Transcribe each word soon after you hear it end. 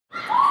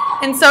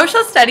In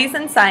social studies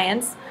and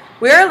science,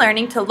 we are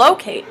learning to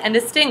locate and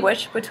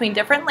distinguish between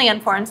different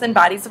landforms and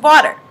bodies of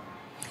water.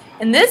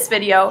 In this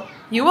video,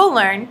 you will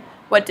learn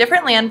what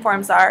different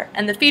landforms are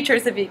and the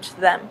features of each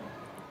of them.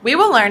 We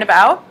will learn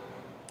about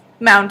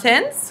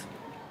mountains,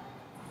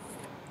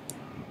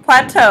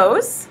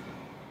 plateaus,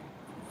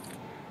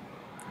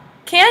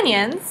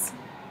 canyons,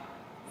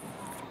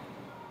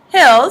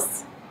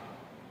 hills,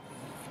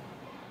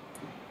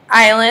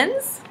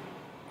 islands,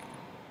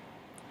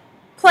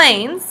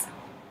 plains,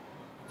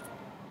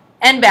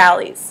 and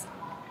valleys.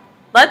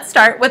 Let's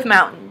start with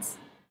mountains.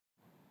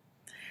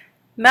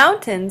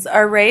 Mountains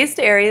are raised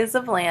areas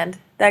of land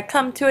that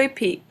come to a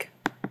peak.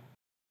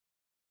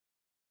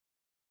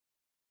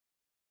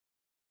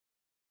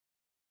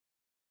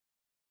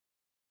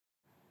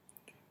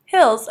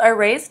 Hills are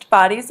raised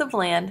bodies of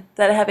land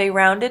that have a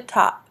rounded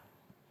top.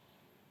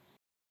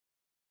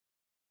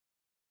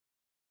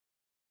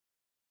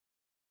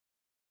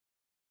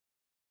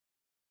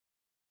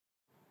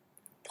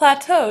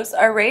 Plateaus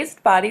are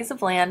raised bodies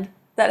of land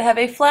that have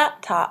a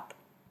flat top.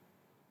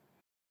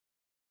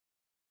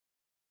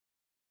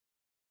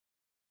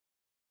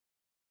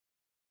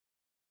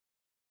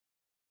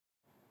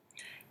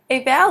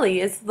 A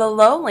valley is the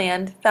low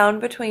land found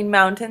between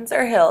mountains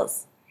or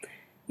hills.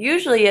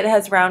 Usually it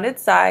has rounded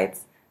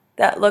sides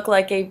that look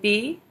like a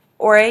V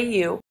or a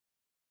U.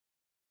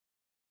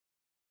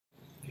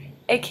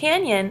 A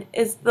canyon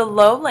is the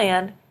low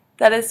land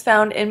that is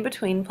found in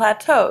between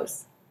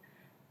plateaus.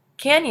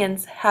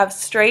 Canyons have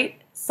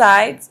straight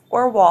sides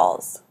or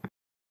walls.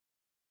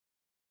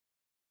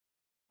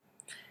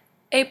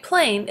 A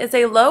plain is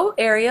a low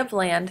area of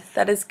land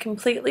that is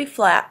completely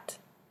flat.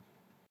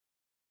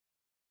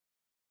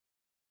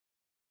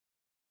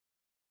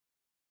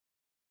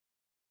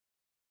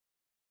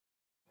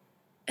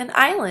 An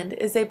island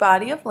is a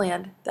body of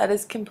land that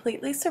is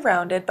completely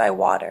surrounded by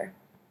water.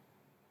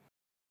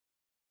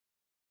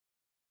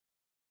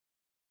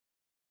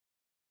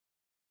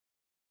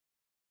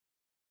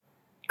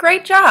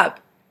 Great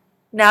job!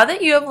 Now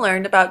that you have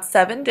learned about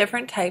 7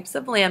 different types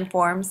of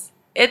landforms,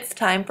 it's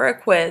time for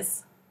a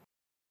quiz.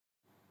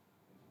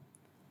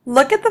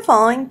 Look at the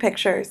following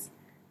pictures.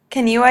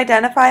 Can you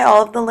identify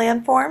all of the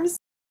landforms?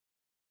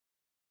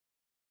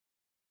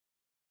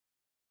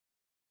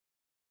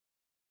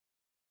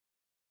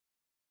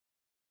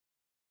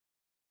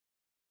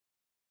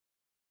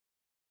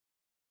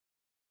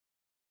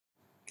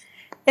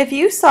 If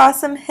you saw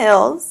some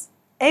hills,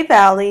 a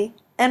valley,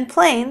 and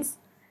plains,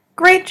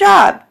 great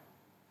job!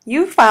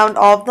 You found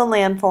all of the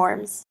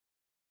landforms.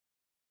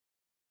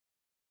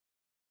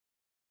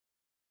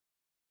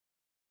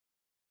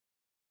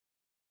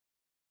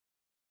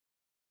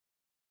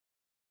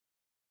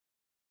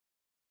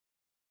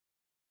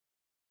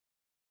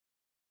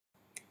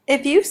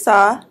 If you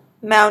saw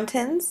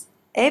mountains,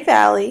 a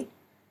valley,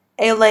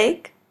 a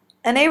lake,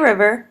 and a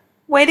river,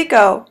 way to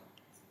go!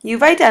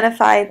 You've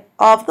identified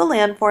all of the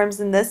landforms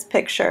in this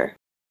picture.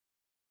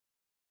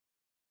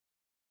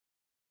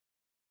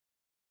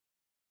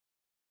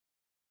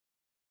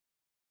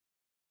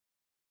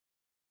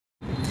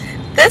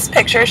 This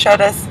picture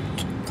showed us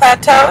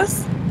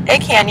plateaus, a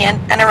canyon,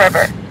 and a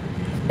river.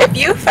 If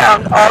you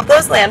found all of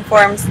those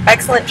landforms,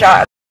 excellent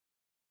job!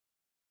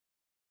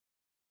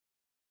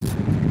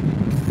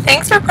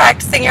 Thanks for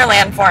practicing your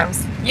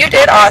landforms. You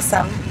did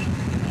awesome!